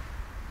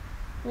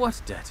 What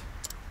debt?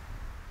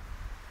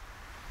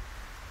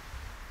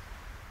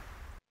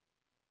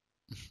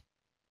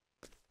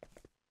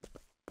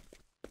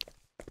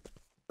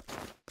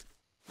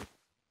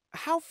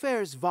 How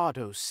fares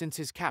Vados since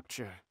his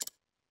capture?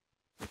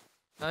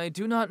 I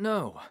do not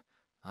know.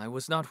 I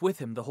was not with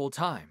him the whole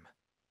time.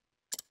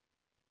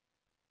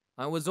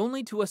 I was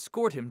only to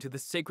escort him to the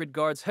Sacred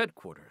Guard's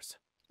headquarters.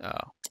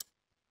 Oh.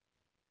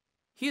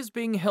 He is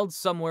being held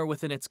somewhere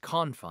within its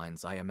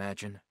confines, I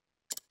imagine.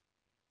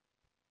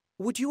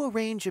 Would you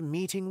arrange a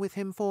meeting with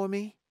him for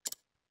me?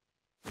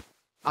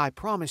 I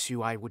promise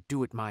you I would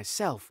do it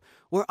myself,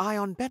 were I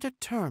on better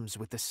terms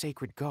with the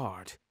Sacred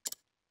Guard.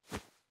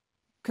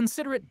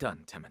 Consider it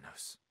done,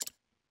 Temenos.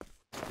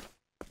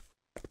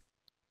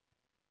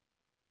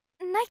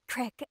 Night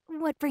Crick,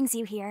 what brings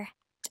you here?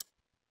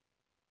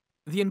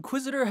 The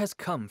Inquisitor has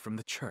come from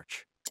the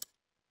church.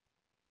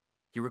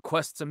 He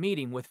requests a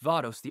meeting with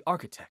Vados the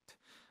architect,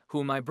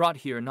 whom I brought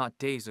here not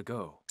days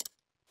ago.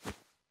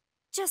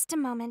 Just a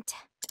moment.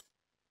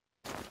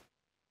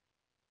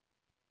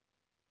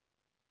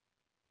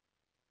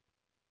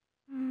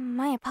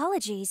 My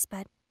apologies,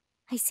 but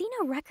I see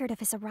no record of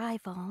his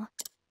arrival.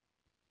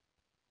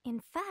 In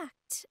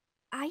fact,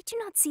 I do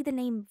not see the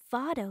name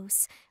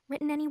Vados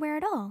written anywhere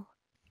at all.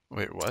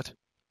 Wait, what?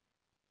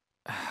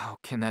 How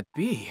can that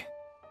be?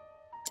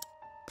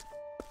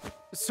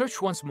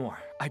 Search once more,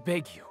 I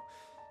beg you.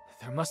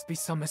 There must be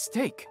some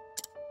mistake.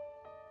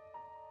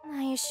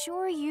 I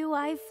assure you,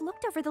 I've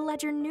looked over the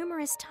ledger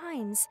numerous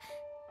times.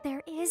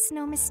 There is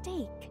no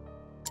mistake.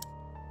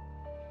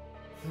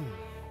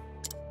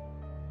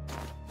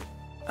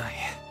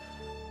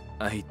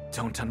 I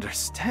don't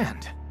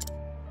understand.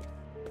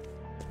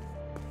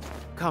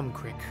 Come,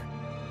 Crick.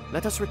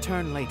 Let us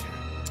return later.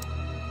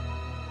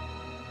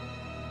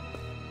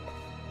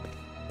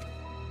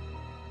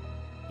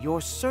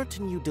 You're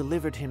certain you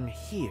delivered him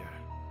here?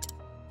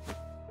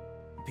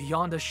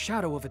 Beyond a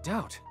shadow of a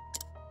doubt.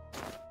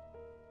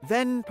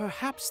 Then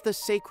perhaps the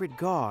Sacred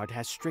Guard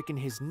has stricken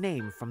his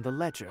name from the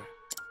ledger.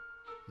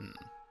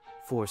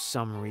 For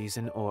some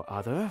reason or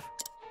other.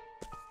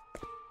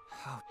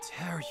 How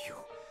dare you?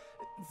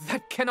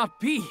 That cannot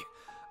be!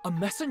 A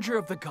messenger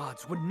of the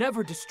gods would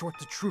never distort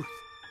the truth.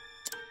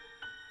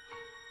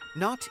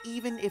 Not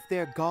even if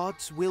their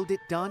gods willed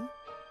it done?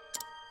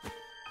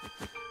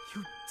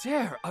 You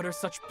dare utter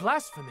such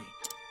blasphemy!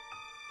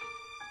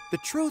 The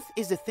truth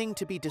is a thing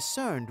to be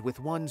discerned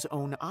with one's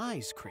own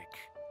eyes, Crick.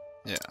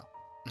 Yeah.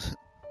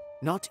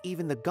 Not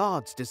even the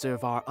gods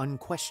deserve our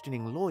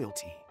unquestioning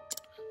loyalty.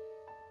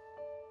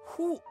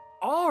 Who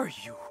are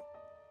you?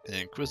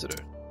 The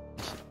Inquisitor.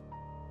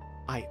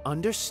 I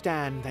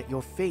understand that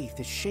your faith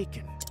is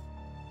shaken.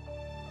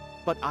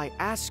 But I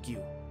ask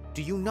you,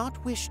 do you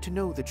not wish to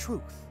know the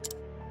truth?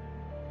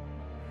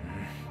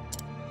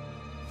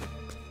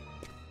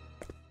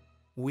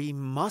 We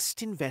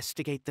must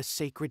investigate the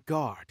Sacred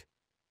Guard.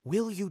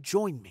 Will you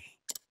join me?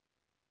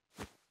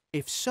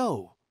 If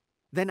so,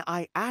 then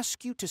I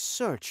ask you to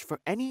search for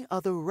any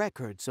other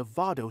records of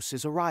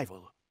Vados'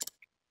 arrival.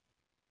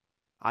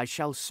 I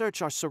shall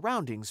search our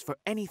surroundings for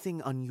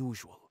anything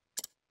unusual.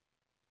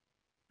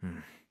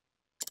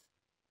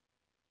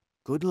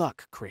 Good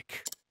luck,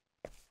 Crick.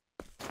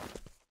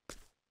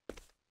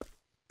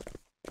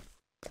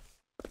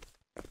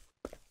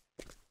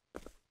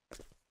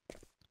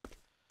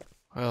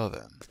 Well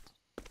then.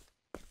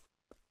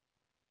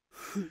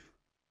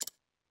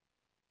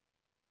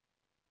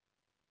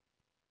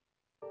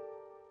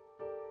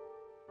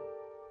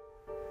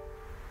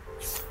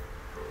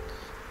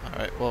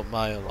 Alright, well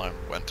my alarm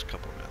went a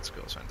couple minutes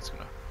ago, so I'm just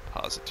gonna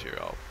pause it here.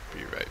 I'll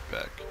be right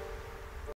back.